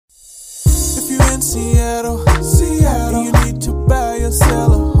in Seattle, and you need to buy or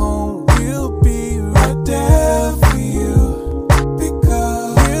sell a home, we'll be right there for you.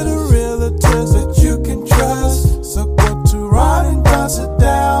 Because we're the realtors that you can trust. So go to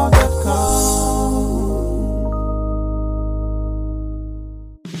ronanddonsitdown.com.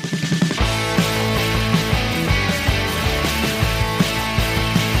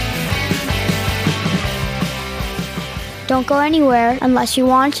 Don't go anywhere unless you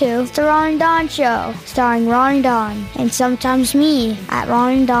want to. It's the Ron and Don Show, starring Ron and Don, and sometimes me at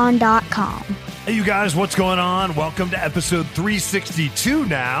ronanddon.com. Hey, you guys, what's going on? Welcome to episode 362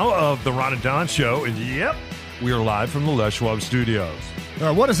 now of the Ron and Don Show. And yep, we are live from the Les Schwab Studios.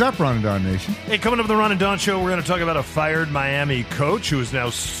 What is up, Ron and Don Nation? Hey, coming up to the Ron and Don Show, we're going to talk about a fired Miami coach who is now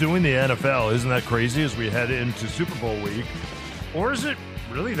suing the NFL. Isn't that crazy as we head into Super Bowl week? Or is it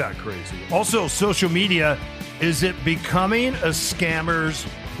really that crazy? Also, social media. Is it becoming a scammer's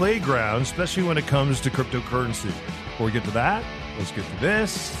playground, especially when it comes to cryptocurrency? Before we get to that, let's get to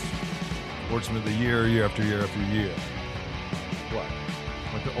this. Sportsman of the year, year after year after year. What?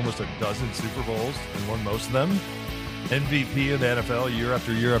 Went to almost a dozen Super Bowls and won most of them. MVP of the NFL year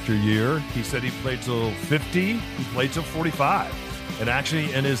after year after year. He said he played till 50. He played till 45. And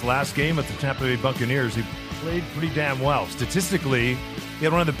actually, in his last game at the Tampa Bay Buccaneers, he played pretty damn well. Statistically, he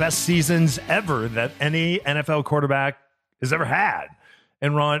had one of the best seasons ever that any NFL quarterback has ever had.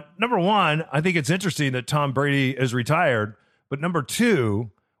 And Ron, number one, I think it's interesting that Tom Brady is retired. But number two,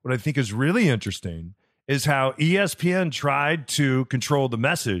 what I think is really interesting is how ESPN tried to control the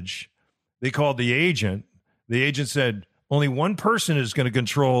message. They called the agent. The agent said, only one person is going to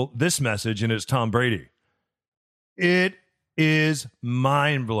control this message, and it's Tom Brady. It is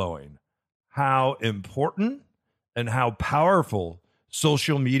mind-blowing how important and how powerful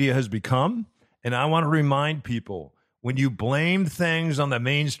social media has become. And I want to remind people, when you blame things on the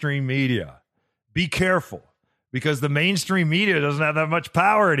mainstream media, be careful, because the mainstream media doesn't have that much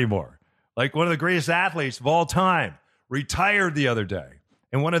power anymore. Like one of the greatest athletes of all time retired the other day,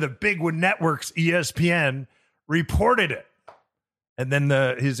 and one of the big networks, ESPN, reported it. And then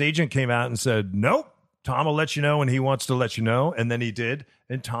his agent came out and said, nope, Tom will let you know when he wants to let you know. And then he did.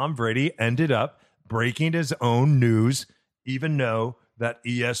 And Tom Brady ended up breaking his own news, even though that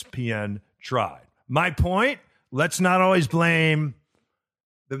ESPN tried. My point, let's not always blame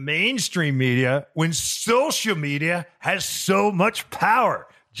the mainstream media when social media has so much power,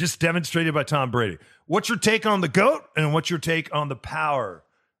 just demonstrated by Tom Brady. What's your take on the GOAT, and what's your take on the power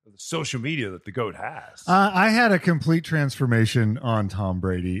of the social media that the GOAT has? I had a complete transformation on Tom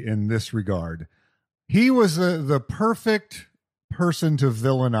Brady in this regard. He was the perfect person to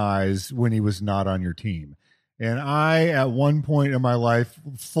villainize when he was not on your team. And I, at one point in my life,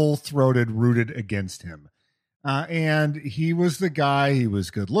 full-throated rooted against him. And he was the guy. He was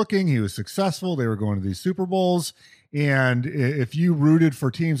good-looking. He was successful. They were going to these Super Bowls. And if you rooted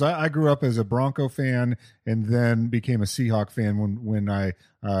for teams, I grew up as a Bronco fan and then became a Seahawk fan when I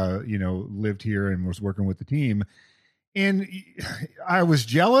lived here and was working with the team. And I was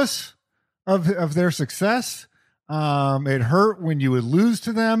jealous of their success. It hurt when you would lose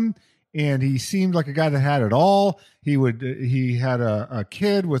to them. And he seemed like a guy that had it all. He had a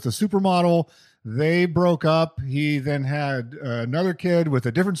kid with a supermodel. They broke up. He then had another kid with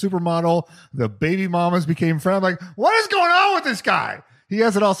a different supermodel. The baby mamas became friends. I'm like, what is going on with this guy? He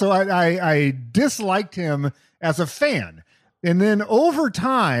has it all. So I disliked him as a fan. And then over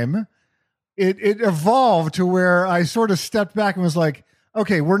time, it evolved to where I sort of stepped back and was like,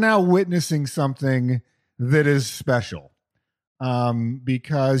 okay, we're now witnessing something that is special.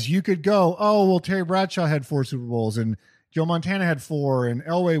 Because you could go, oh, well, Terry Bradshaw had 4 Super Bowls and Joe Montana had 4 and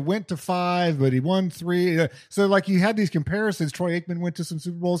Elway went to 5, but he won 3. So like you had these comparisons. Troy Aikman went to some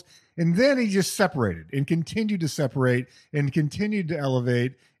Super Bowls, and then he just separated and continued to separate and continued to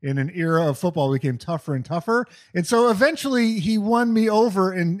elevate. In an era of football became tougher and tougher. And so eventually he won me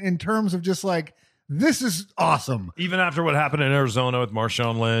over in terms of just like, this is awesome. Even after what happened in Arizona with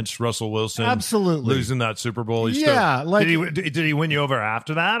Marshawn Lynch, Russell Wilson, absolutely losing that Super Bowl. Did he win you over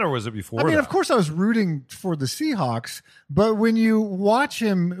after that, or was it before? I mean, that? Of course, I was rooting for the Seahawks, but when you watch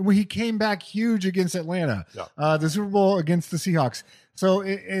him, when he came back huge against Atlanta, the Super Bowl against the Seahawks. So,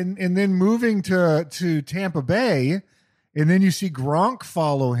 and then moving to Tampa Bay. And then you see Gronk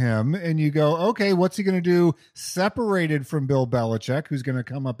follow him, and you go, okay, what's he going to do separated from Bill Belichick, who's going to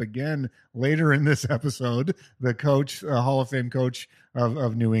come up again later in this episode, the coach, Hall of Fame coach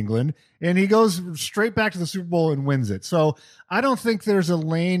of New England. And he goes straight back to the Super Bowl and wins it. So I don't think there's a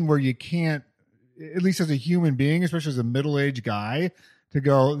lane where you can't, at least as a human being, especially as a middle-aged guy, to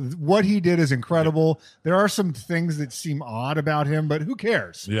go, what he did is incredible. There are some things that seem odd about him, but who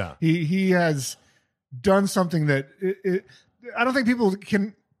cares? Yeah. He has done something that I don't think people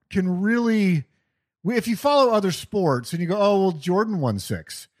can really, if you follow other sports and you go, oh, well, Jordan won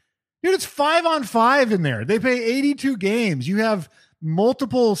 6. Dude, it's 5-on-5 in there. They play 82 games. You have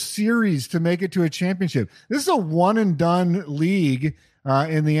multiple series to make it to a championship. This is a one-and-done league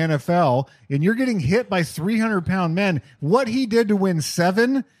in the NFL, and you're getting hit by 300-pound men. What he did to win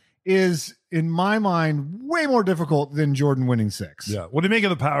 7 is, in my mind, way more difficult than Jordan winning 6. Yeah. What do you make of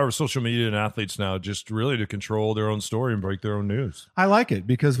the power of social media and athletes now just really to control their own story and break their own news? I like it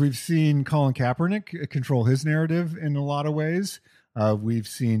because we've seen Colin Kaepernick control his narrative in a lot of ways. We've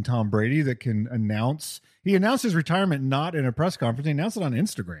seen Tom Brady that can announce. He announced his retirement not in a press conference. He announced it on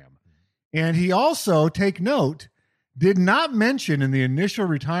Instagram. And he also, take note, did not mention in the initial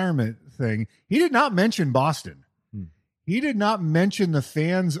retirement thing, he did not mention Boston. He did not mention the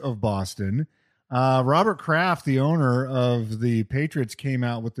fans of Boston. Robert Kraft, the owner of the Patriots, came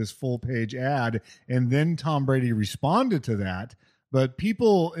out with this full-page ad, and then Tom Brady responded to that. But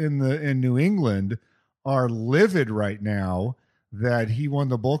people in New England are livid right now that he won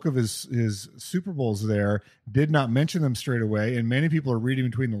the bulk of his Super Bowls there, did not mention them straight away, and many people are reading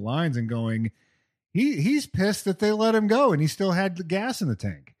between the lines and going, he's pissed that they let him go, and he still had the gas in the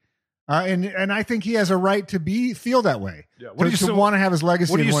tank. And I think he has a right to feel that way. Yeah. To want to have his legacy.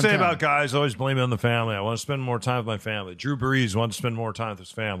 What do in you one say town. about guys always blaming on the family? I want to spend more time with my family. Drew Brees wants to spend more time with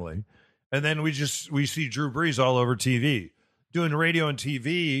his family. And then we see Drew Brees all over TV. Doing radio and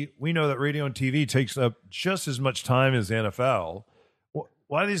TV, we know that radio and TV takes up just as much time as the NFL.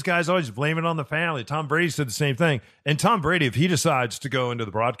 Why are these guys always blaming on the family? Tom Brady said the same thing. And Tom Brady, if he decides to go into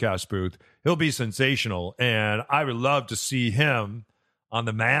the broadcast booth, he'll be sensational. And I would love to see him on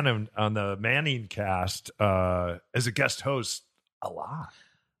the Manning cast as a guest host a lot.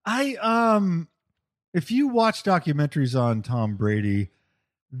 If you watch documentaries on Tom Brady,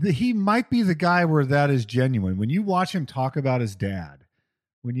 he might be the guy where that is genuine. When you watch him talk about his dad,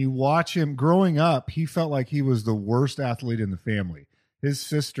 when you watch him growing up, he felt like he was the worst athlete in the family. His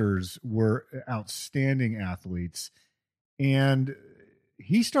sisters were outstanding athletes, and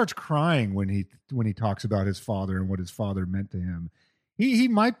he starts crying when he talks about his father and what his father meant to him. He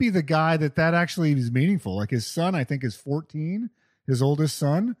might be the guy that actually is meaningful. Like his son, I think, is 14, his oldest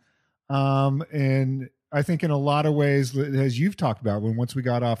son, and I think in a lot of ways, as you've talked about, once we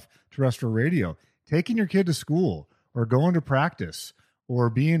got off terrestrial radio, taking your kid to school or going to practice or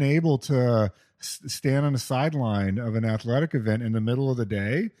being able to stand on the sideline of an athletic event in the middle of the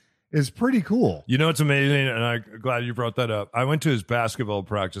day is pretty cool. You know, it's amazing, and I'm glad you brought that up. I went to his basketball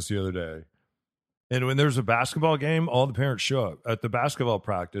practice the other day, and when there's a basketball game, all the parents show up. At the basketball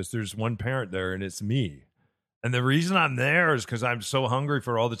practice, there's one parent there, and it's me. And the reason I'm there is because I'm so hungry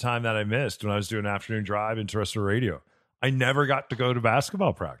for all the time that I missed when I was doing afternoon drive in terrestrial radio. I never got to go to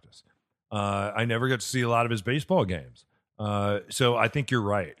basketball practice. I never got to see a lot of his baseball games. So I think you're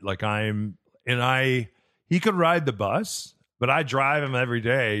right. Like he could ride the bus, but I drive him every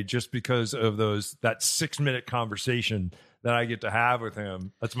day just because of that 6-minute conversation that I get to have with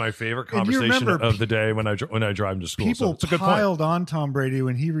him. That's my favorite conversation of the day when I drive him to school. People so it's a good piled point. on Tom Brady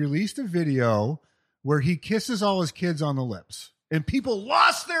when he released a video where he kisses all his kids on the lips, and people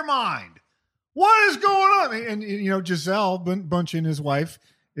lost their mind. What is going on? And you know, Gisele Bündchen, his wife,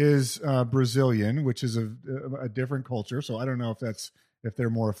 is Brazilian, which is a different culture. So I don't know if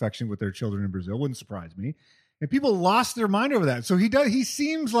they're more affectionate with their children in Brazil. Wouldn't surprise me. And people lost their mind over that. So he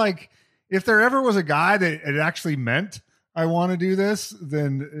seems like if there ever was a guy that it actually meant, I want to do this,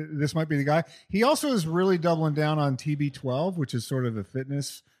 then this might be the guy. He also is really doubling down on TB12, which is sort of a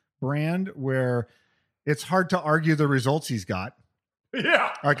fitness brand where it's hard to argue the results he's got.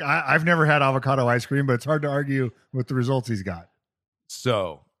 Yeah. Like I've never had avocado ice cream, but it's hard to argue with the results he's got.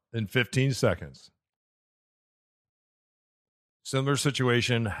 So in 15 seconds, similar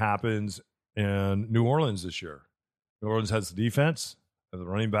situation happens in New Orleans this year. New Orleans has the defense, the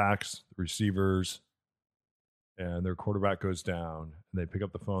running backs, the receivers, and their quarterback goes down, and they pick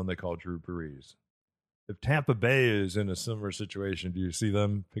up the phone. They call Drew Brees. If Tampa Bay is in a similar situation, do you see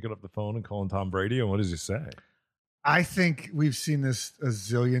them picking up the phone and calling Tom Brady? And what does he say? I think we've seen this a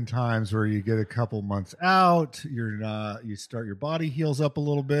zillion times where you get a couple months out, you start your body heals up a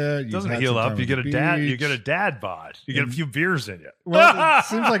little bit. It doesn't heal up. You get a dad bod. You get a few beers in you. Well, it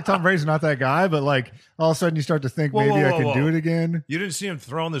seems like Tom Brady's not that guy, but like all of a sudden you start to think maybe I can do it again. You didn't see him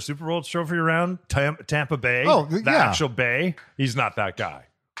throwing the Super Bowl trophy around Tampa Bay? Oh, the yeah. actual Bay? He's not that guy.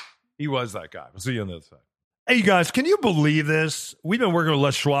 He was that guy. We'll see you on the other side. Hey, you guys, can you believe this? We've been working with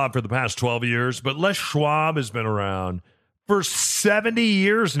Les Schwab for the past 12 years, but Les Schwab has been around for 70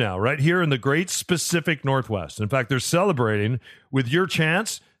 years now, right here in the great Pacific Northwest. In fact, they're celebrating with your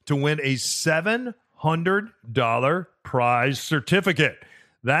chance to win a $700 prize certificate.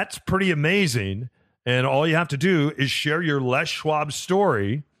 That's pretty amazing. And all you have to do is share your Les Schwab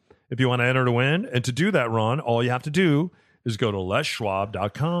story if you want to enter to win. And to do that, Ron, all you have to do is go to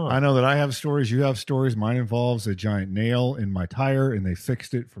leschwab.com. I know that I have stories. You have stories. Mine involves a giant nail in my tire, and they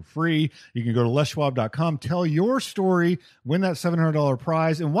fixed it for free. You can go to leschwab.com, tell your story, win that $700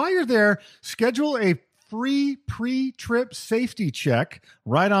 prize. And while you're there, schedule a free pre-trip safety check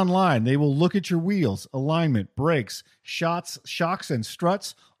right online. They will look at your wheels, alignment, brakes, shocks, and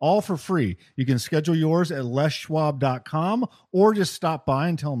struts, all for free. You can schedule yours at leschwab.com or just stop by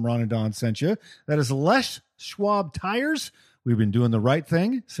and tell them Ron and Don sent you. That is Les Schwab Tires. We've been doing the right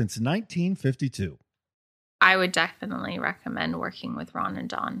thing since 1952. I would definitely recommend working with Ron and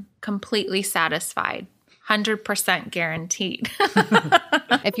Don. Completely satisfied. 100% guaranteed.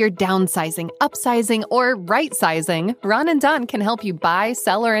 If you're downsizing, upsizing, or right-sizing, Ron and Don can help you buy,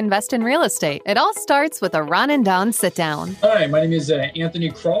 sell, or invest in real estate. It all starts with a Ron and Don sit-down. Hi, my name is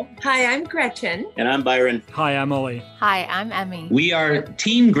Anthony Kroll. Hi, I'm Gretchen. And I'm Byron. Hi, I'm Ollie. Hi, I'm Emmy. We are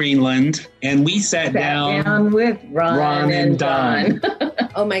Team Greenland, and we sat down with Ron and Don.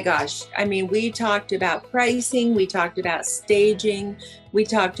 Oh my gosh. I mean, we talked about pricing, we talked about staging, we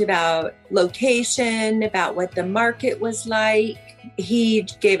talked about location, about what the market was like. He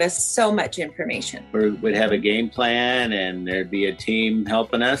gave us so much information. We'd have a game plan, and there'd be a team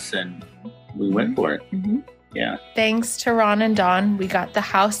helping us, and we went for it. Mm-hmm. Yeah. Thanks to Ron and Don, we got the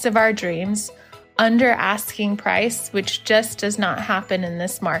house of our dreams under asking price, which just does not happen in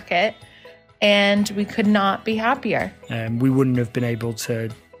this market. And we could not be happier. We wouldn't have been able to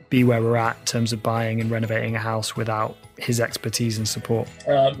be where we're at in terms of buying and renovating a house without his expertise and support.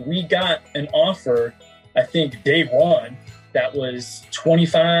 We got an offer, I think, day one, that was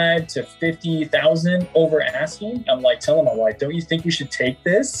 25 to 50,000 over asking. I'm like telling my wife, don't you think we should take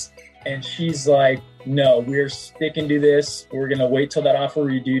this? And she's like, no, we're sticking to this. We're going to wait till that offer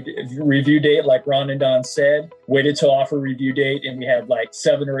review date, like Ron and Don said. Waited till offer review date, and we had like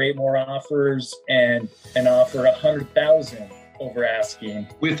 7 or 8 more offers, and an offer 100,000 over asking.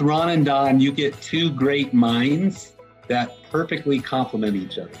 With Ron and Don, you get two great minds that perfectly complement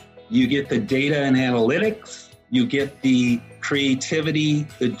each other. You get the data and analytics. You get the creativity,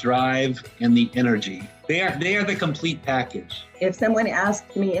 the drive, and the energy. They are the complete package. If someone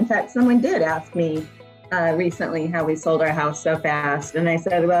asked me, in fact, someone did ask me recently how we sold our house so fast. And I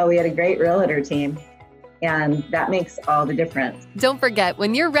said, well, we had a great realtor team. And that makes all the difference. Don't forget,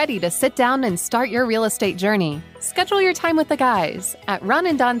 when you're ready to sit down and start your real estate journey, schedule your time with the guys at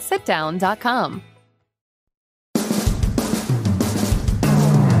ronanddonsitdown.com.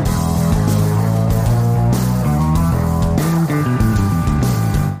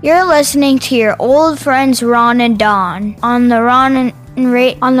 You're listening to your old friends Ron and Don on the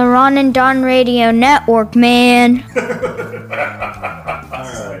Ron and Don Radio Network, man.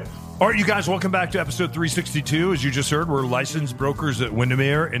 All right, you guys, welcome back to episode 362. As you just heard, we're licensed brokers at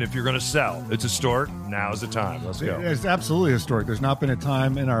Windermere, and if you're going to sell, it's historic. Now's the time. Let's go. It's absolutely historic. There's not been a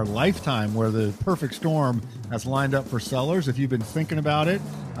time in our lifetime where the perfect storm has lined up for sellers. If you've been thinking about it,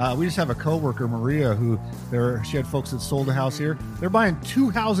 we just have a coworker, Maria, she had folks that sold a house here. They're buying 2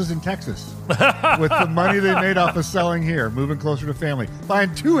 houses in Texas with the money they made off of selling here, moving closer to family,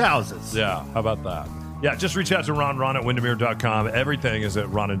 buying 2 houses. Yeah, how about that? Yeah, just reach out to Ron at windermere.com. Everything is at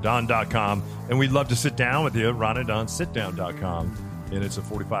ronanddon.com. And we'd love to sit down with you at ronanddonsitdown.com. And it's a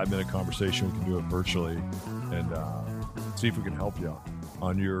 45-minute conversation. We can do it virtually and see if we can help you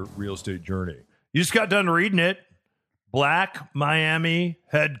on your real estate journey. You just got done reading it. Black Miami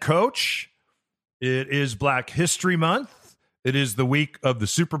head coach. It is Black History Month. It is the week of the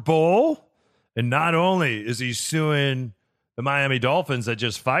Super Bowl. And not only is he suing the Miami Dolphins that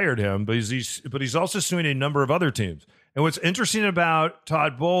just fired him, but he's also suing a number of other teams. And what's interesting about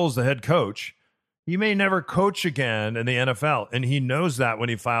Todd Bowles, the head coach, he may never coach again in the NFL, and he knows that when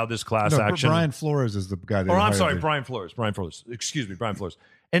he filed this class action. Brian Flores is the guy that. Oh, I'm sorry, Brian Flores. Excuse me, Brian Flores.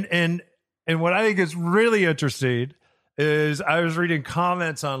 And what I think is really interesting is I was reading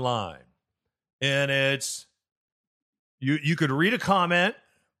comments online, and it's you could read a comment,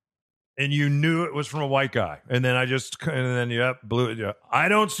 and you knew it was from a white guy. And then blew it. Yeah. I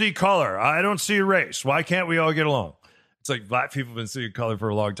don't see color. I don't see race. Why can't we all get along? It's like black people have been seeing color for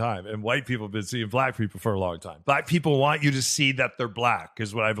a long time, and white people have been seeing black people for a long time. Black people want you to see that they're black,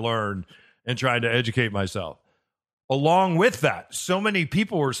 is what I've learned in trying to educate myself. Along with that, so many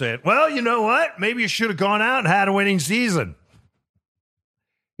people were saying, well, you know what? Maybe you should have gone out and had a winning season.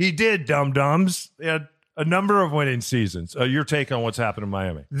 He did, dum-dums. They had a number of winning seasons. Your take on what's happened in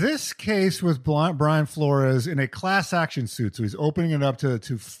Miami? This case with Brian Flores in a class action suit. So he's opening it up to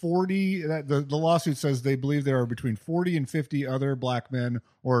 40. The lawsuit says they believe there are between 40 and 50 other black men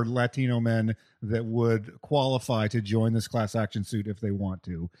or Latino men that would qualify to join this class action suit if they want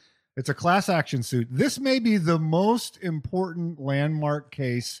to. It's a class action suit. This may be the most important landmark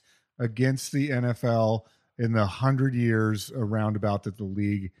case against the NFL in the 100 years around about that the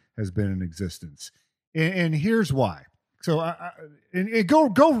league has been in existence. And here's why. So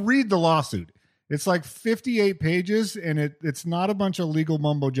go read the lawsuit. It's like 58 pages, and it's not a bunch of legal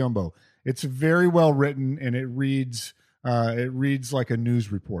mumbo jumbo. It's very well written, and it reads like a news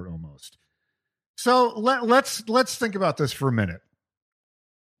report almost. So let's think about this for a minute.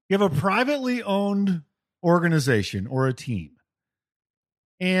 You have a privately owned organization or a team,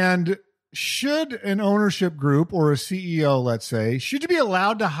 and should an ownership group or a CEO, let's say, should you be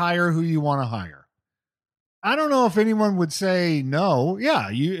allowed to hire who you want to hire? I don't know if anyone would say no. Yeah,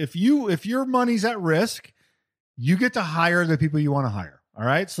 if your money's at risk, you get to hire the people you want to hire. All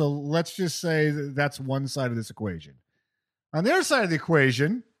right. So let's just say that's one side of this equation. On the other side of the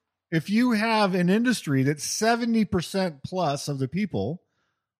equation, if you have an industry that 70% plus of the people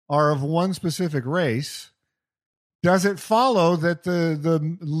are of one specific race, does it follow that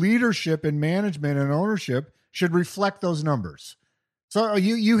the leadership and management and ownership should reflect those numbers? So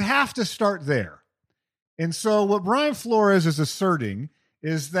you have to start there. And so what Brian Flores is asserting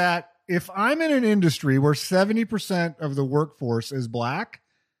is that if I'm in an industry where 70% of the workforce is black,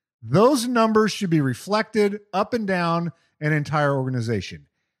 those numbers should be reflected up and down an entire organization.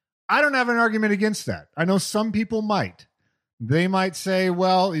 I don't have an argument against that. I know some people might. They might say,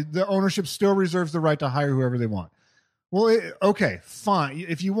 well, the ownership still reserves the right to hire whoever they want. Well, okay, fine.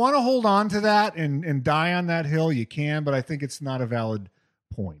 If you want to hold on to that and die on that hill, you can, but I think it's not a valid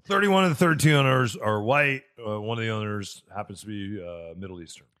point. 31 of the 32 owners are white. One of the owners happens to be Middle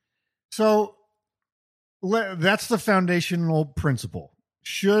Eastern. So that's the foundational principle.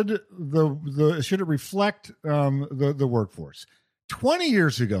 Should it reflect the workforce? 20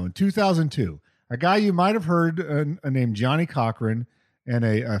 years ago, in 2002, a guy you might have heard named Johnny Cochran and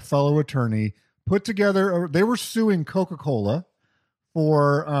a fellow attorney put together. They were suing Coca-Cola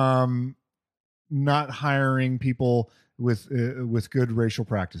for not hiring people with good racial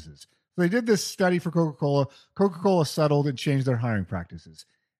practices. So they did this study for Coca-Cola. Coca-Cola settled and changed their hiring practices.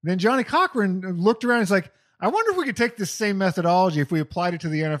 And then Johnny Cochran looked around and was like, I wonder if we could take this same methodology, if we applied it to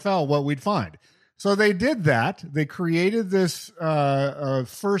the NFL, what we'd find. So they did that. They created this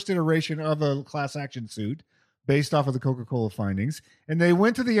first iteration of a class action suit based off of the Coca-Cola findings. And they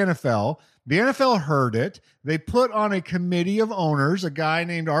went to the NFL. The NFL heard it. They put on a committee of owners, a guy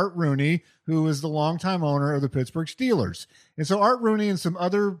named Art Rooney, who is the longtime owner of the Pittsburgh Steelers. And so Art Rooney and some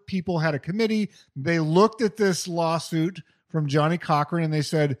other people had a committee. They looked at this lawsuit from Johnny Cochran and they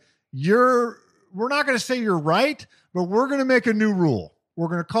said, we're not going to say you're right, but we're going to make a new rule. We're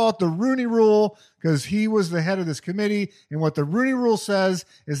going to call it the Rooney Rule because he was the head of this committee. And what the Rooney Rule says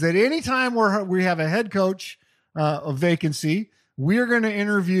is that anytime we have a head coach a vacancy, we're going to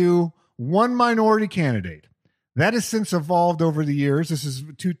interview one minority candidate. That has since evolved over the years. This is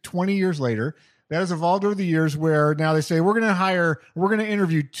 20 years later. That has evolved over the years where now they say we're going to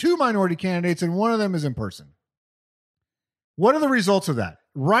interview two minority candidates and one of them is in person. What are the results of that?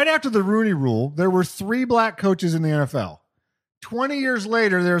 Right after the Rooney Rule, there were 3 black coaches in the NFL. 20 years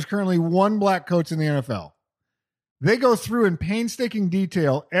later, there's currently 1 black coach in the NFL. They go through in painstaking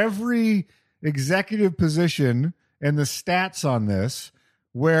detail every executive position and the stats on this,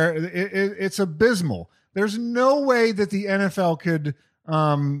 where it's abysmal. There's no way that the NFL could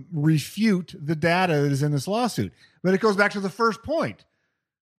refute the data that is in this lawsuit. But it goes back to the first point.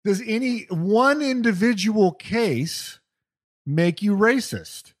 Does any one individual case make you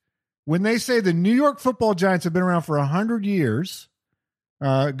racist? When they say the New York Football Giants have been around for 100 years,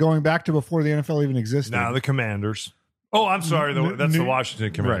 going back to before the NFL even existed. Now the Commanders. Oh, I'm sorry. That's the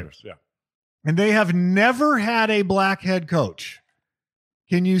Washington Commanders. Right. Yeah. And they have never had a black head coach.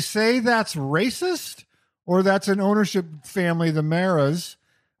 Can you say that's racist? Or that's an ownership family, the Maras,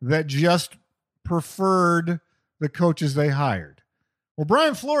 that just preferred the coaches they hired? Well,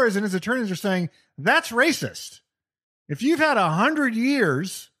 Brian Flores and his attorneys are saying that's racist. If you've had 100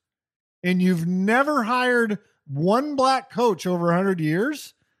 years and you've never hired one black coach over 100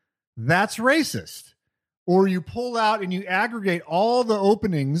 years, that's racist. Or you pull out and you aggregate all the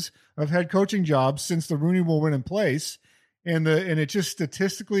openings of head coaching jobs since the Rooney Rule went in place, and it just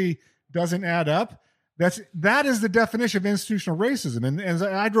statistically doesn't add up. That is the definition of institutional racism. And as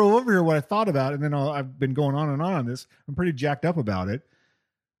I drove over here, what I thought about, and then I've been going on and on this, I'm pretty jacked up about it.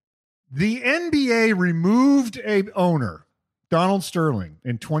 The NBA removed a owner, Donald Sterling,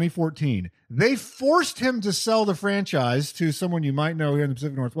 in 2014. They forced him to sell the franchise to someone you might know here in the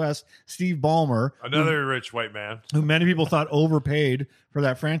Pacific Northwest, Steve Ballmer. Another rich white man. Who many people thought overpaid for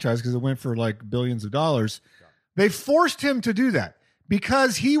that franchise because it went for like billions of dollars. They forced him to do that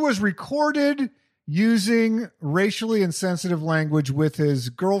because he was recorded using racially insensitive language with his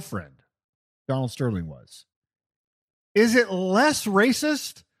girlfriend. Donald Sterling was. Is it less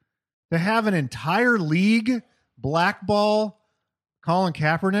racist to have an entire league blackball Colin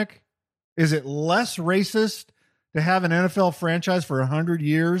Kaepernick? Is it less racist to have an NFL franchise for 100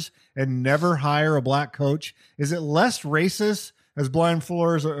 years and never hire a black coach? Is it less racist, as Brian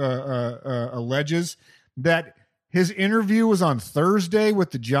Flores alleges, that his interview was on Thursday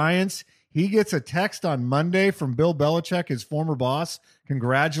with the Giants? He gets a text on Monday from Bill Belichick, his former boss,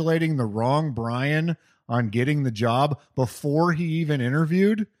 congratulating the wrong Brian on getting the job before he even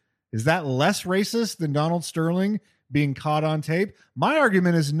interviewed. Is that less racist than Donald Sterling being caught on tape? My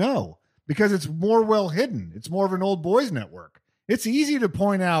argument is no, because it's more well hidden. It's more of an old boys network. It's easy to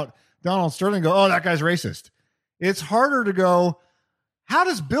point out Donald Sterling and go, oh, that guy's racist. It's harder to go, how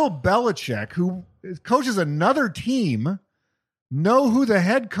does Bill Belichick, who coaches another team, know who the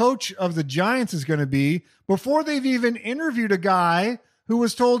head coach of the Giants is going to be before they've even interviewed a guy who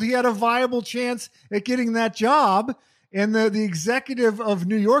was told he had a viable chance at getting that job? And the executive of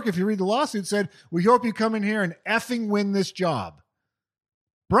New York, if you read the lawsuit, said, we hope you come in here and effing win this job.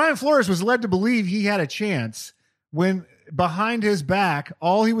 Brian Flores was led to believe he had a chance when behind his back,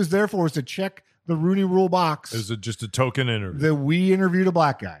 all he was there for was to check the Rooney Rule box. Is it just a token interview? That we interviewed a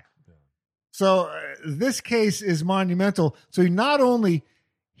black guy. Yeah. So this case is monumental. So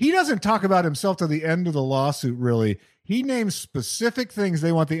he doesn't talk about himself to the end of the lawsuit, really. He names specific things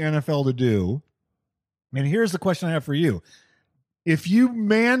they want the NFL to do. And here's the question I have for you. If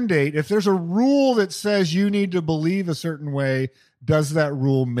there's a rule that says you need to believe a certain way, does that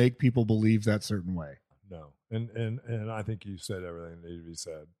rule make people believe that certain way? No. And I think you said everything that needed to be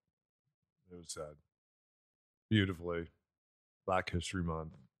said. It was said beautifully. Black History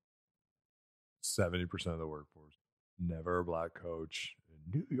Month. 70% of the workforce. Never a black coach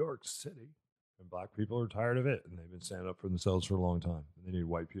in New York City. And black people are tired of it. And they've been standing up for themselves for a long time. And they need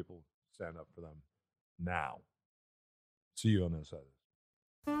white people to stand up for them now. See you on that side.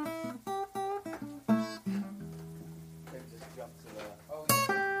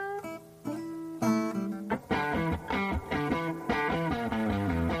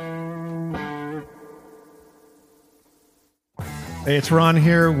 Hey, it's Ron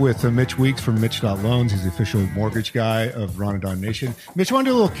here with Mitch Weeks from Mitch.Loans. He's the official mortgage guy of Ron and Don Nation. Mitch, I want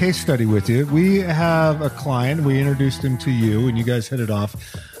to do a little case study with you. We have a client. We introduced him to you, and you guys hit it off,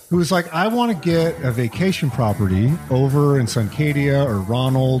 who was like, I want to get a vacation property over in Suncadia or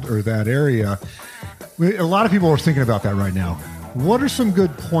Ronald or that area. A lot of people are thinking about that right now. What are some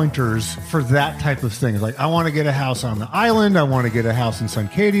good pointers for that type of thing? Like, I want to get a house on the island. I want to get a house in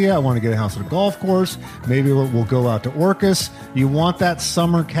Suncadia. I want to get a house at a golf course. Maybe we'll go out to Orcas. You want that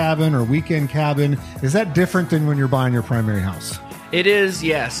summer cabin or weekend cabin. Is that different than when you're buying your primary house? It is,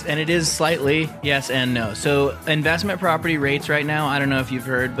 yes, and it is slightly yes and no. So investment property rates right now, I don't know if you've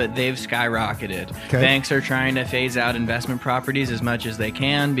heard, but they've skyrocketed. Okay. Banks are trying to phase out investment properties as much as they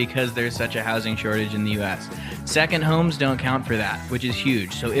can because there's such a housing shortage in the U.S. Second homes don't count for that, which is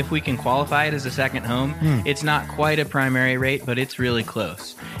huge. So if we can qualify it as a second home, it's not quite a primary rate, but it's really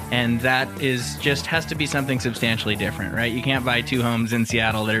close. And that is just has to be something substantially different, right? You can't buy two homes in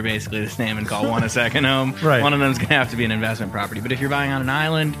Seattle that are basically the same and call one a second home. Right. One of them's going to have to be an investment property. But if you're buying on an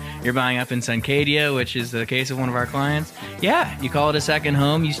island, you're buying up in Suncadia, which is the case of one of our clients, yeah, you call it a second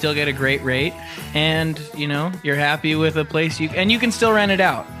home, you still get a great rate, and, you know, you're happy with a place you can still rent it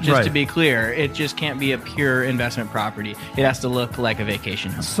out, just to be clear. It just can't be a pure investment property. It has to look like a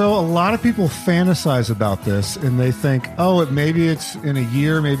vacation home. So a lot of people fantasize about this, and they think, maybe it's in a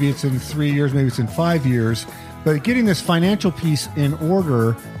year, maybe it's in 3 years, maybe it's in 5 years. But getting this financial piece in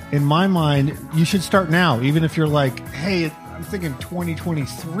order, in my mind, you should start now, even if you're like, hey, I'm thinking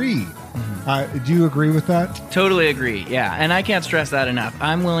 2023. Do you agree with that? Totally agree, yeah. And I can't stress that enough.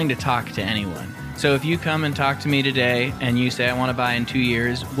 I'm willing to talk to anyone. So if you come and talk to me today and you say, I want to buy in 2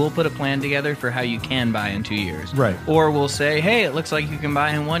 years, we'll put a plan together for how you can buy in 2 years. Right. Or we'll say, hey, it looks like you can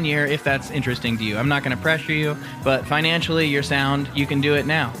buy in 1 year if that's interesting to you. I'm not going to pressure you, but financially you're sound. You can do it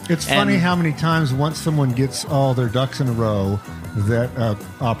now. It's funny how many times once someone gets all their ducks in a row, that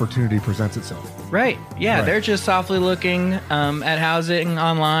opportunity presents itself. Right. Yeah. Right. They're just softly looking at housing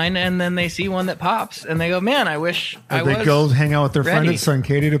online, and then they see one that pops, and they go, man, I wish I was. They go hang out with their friend ready. at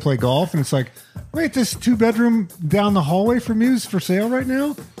Suncadia to play golf, and it's like, wait, this 2-bedroom down the hallway from you is for sale right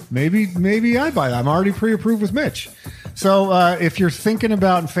now? maybe I buy that. I'm already pre-approved with Mitch. So if you're thinking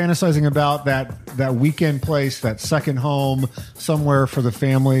about and fantasizing about that weekend place, that second home somewhere for the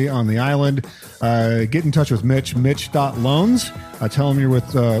family on the island, get in touch with Mitch, Mitch.loans. Tell him you're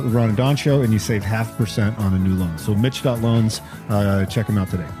with the Ron and Don Show, and you save 0.5% on a new loan. So Mitch.loans, check him out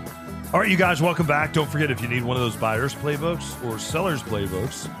today. All right, you guys, welcome back. Don't forget, if you need one of those buyer's playbooks or seller's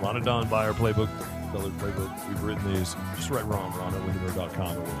playbooks, Ron and Don buyer playbook, seller playbook, we've written these. Just write Ron at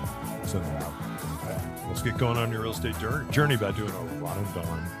windermere.com and we'll send them out. Okay, let's get going on your real estate journey by doing a Ron and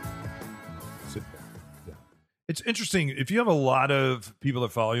Don sit down. Yeah. It's interesting. If you have a lot of people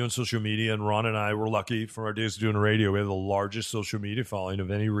that follow you on social media, and Ron and I were lucky from our days of doing radio, we have the largest social media following of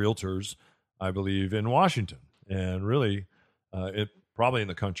any realtors, I believe, in Washington, and really probably in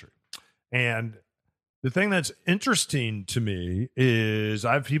the country. And the thing that's interesting to me is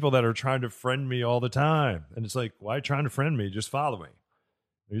I have people that are trying to friend me all the time. And it's like, why are you trying to friend me? Just follow me.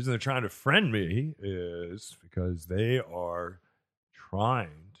 The reason they're trying to friend me is because they are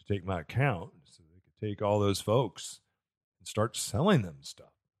trying to take my account so they can take all those folks and start selling them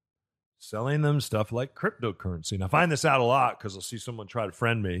stuff. Selling them stuff like cryptocurrency. And I find this out a lot because I'll see someone try to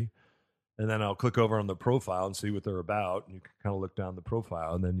friend me. And then I'll click over on the profile and see what they're about. And you can kind of look down the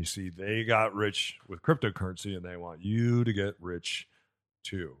profile. And then you see they got rich with cryptocurrency and they want you to get rich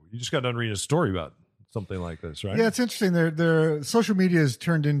too. You just got done reading a story about something like this, right? Yeah, it's interesting. Their social media has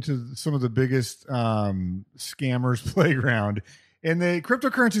turned into some of the biggest scammers' playground. And the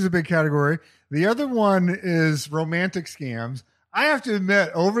cryptocurrency is a big category. The other one is romantic scams. I have to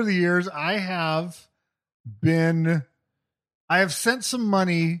admit, over the years, I have sent some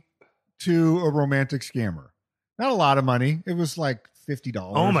money to a romantic scammer. Not a lot of money. It was like $50.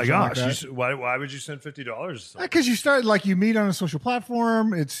 Oh my gosh. Like why would you send $50? Because you start, like, you meet on a social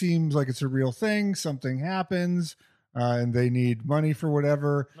platform. It seems like it's a real thing. Something happens and they need money for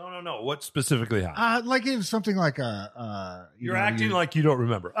whatever. No. What specifically happened? Like it was something like You're acting like you don't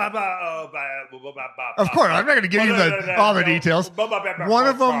remember. Of course. I'm not going to give you all the details. One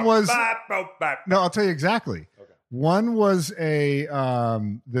of them was... No, I'll tell you exactly. Okay. One was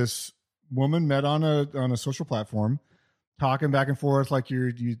this woman met on a social platform, talking back and forth, like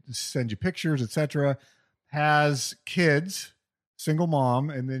you send you pictures, etc. Has kids, single mom,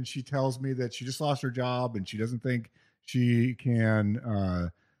 and then she tells me that she just lost her job and she doesn't think she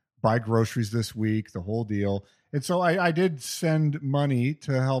can buy groceries this week, the whole deal. And so I did send money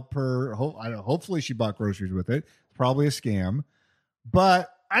to help her. Hopefully she bought groceries with it. Probably a scam,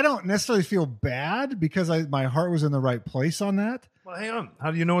 but I don't necessarily feel bad because my heart was in the right place on that. Well, hang on.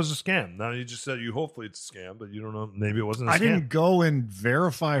 How do you know it was a scam? Now you just said hopefully it's a scam, but you don't know. Maybe it wasn't a scam. I didn't go and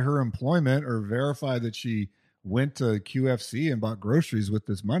verify her employment or verify that she went to QFC and bought groceries with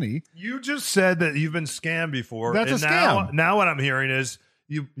this money. You just said that you've been scammed before. That's a scam. Now what I'm hearing is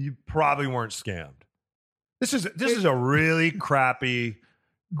you probably weren't scammed. This is a really crappy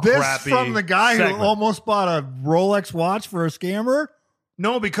from the guy segment. Who almost bought a Rolex watch for a scammer?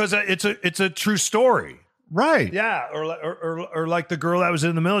 No, because it's a true story. Right. Yeah. Or like the girl that was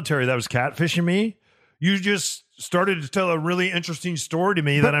in the military that was catfishing me. You just started to tell a really interesting story to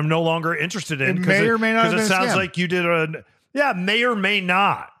me that I'm no longer interested in. It may or may not have been because it sounds like you did may or may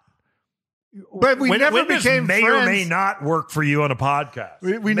not. But we never friends. became May or may not work for you on a podcast.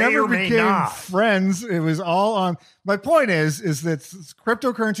 We never became friends. It was all on. My point is that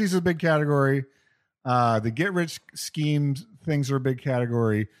cryptocurrency is a big category. The get rich schemes things are a big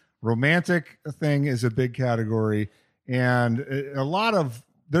category. Romantic thing is a big category, and a lot of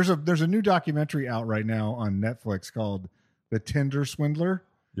there's a new documentary out right now on Netflix called The Tinder Swindler.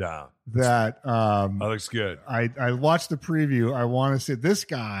 Yeah, that looks good. I watched the preview. I want to see this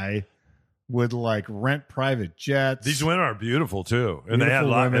guy would like rent private jets. These women are beautiful too, and they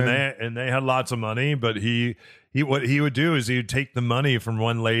had lots of money. But what he would do is he would take the money from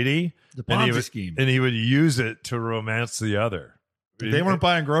one lady, the Ponzi scheme, and he would use it to romance the other. They weren't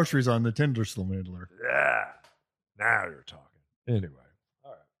buying groceries on the Tinder Swindler. Yeah, now you're talking. Anyway,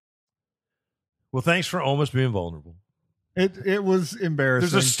 all right. Well, thanks for almost being vulnerable. It was embarrassing.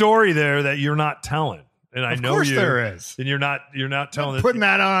 There's a story there that you're not telling. And I know of course there is. And you're not telling it. Putting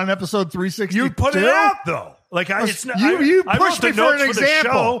that on episode 362. You put it out though. Like you pushed me for an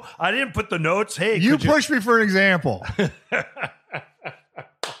example. I didn't put the notes. Hey, you pushed me for an example.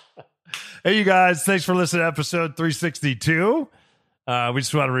 Hey, you guys! Thanks for listening to episode 362. We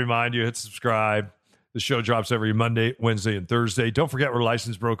just want to remind you, hit subscribe. The show drops every Monday, Wednesday, and Thursday. Don't forget, we're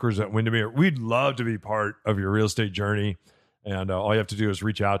licensed brokers at Windermere. We'd love to be part of your real estate journey. And all you have to do is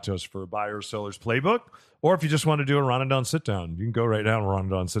reach out to us for a buyer or seller's playbook. Or if you just want to do a Ron and Don sit down, you can go right now to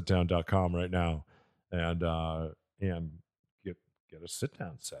ronanddonsitdown.com right now and get get a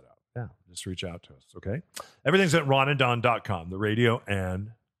sit-down set up. Yeah, just reach out to us, okay? Everything's at ronanddon.com, the radio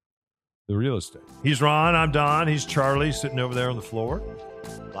and the real estate. He's Ron, I'm Don, he's Charlie, sitting over there on the floor.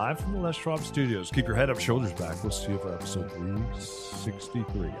 Live from the Les Schwab Studios. Keep your head up, shoulders back. We'll see you for episode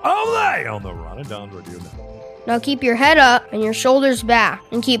 363. Only on the Ron and Don Radio Network. Now keep your head up and your shoulders back.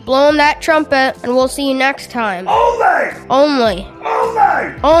 And keep blowing that trumpet, and we'll see you next time. Only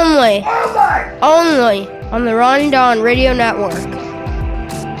on the Ron and Don Radio Network.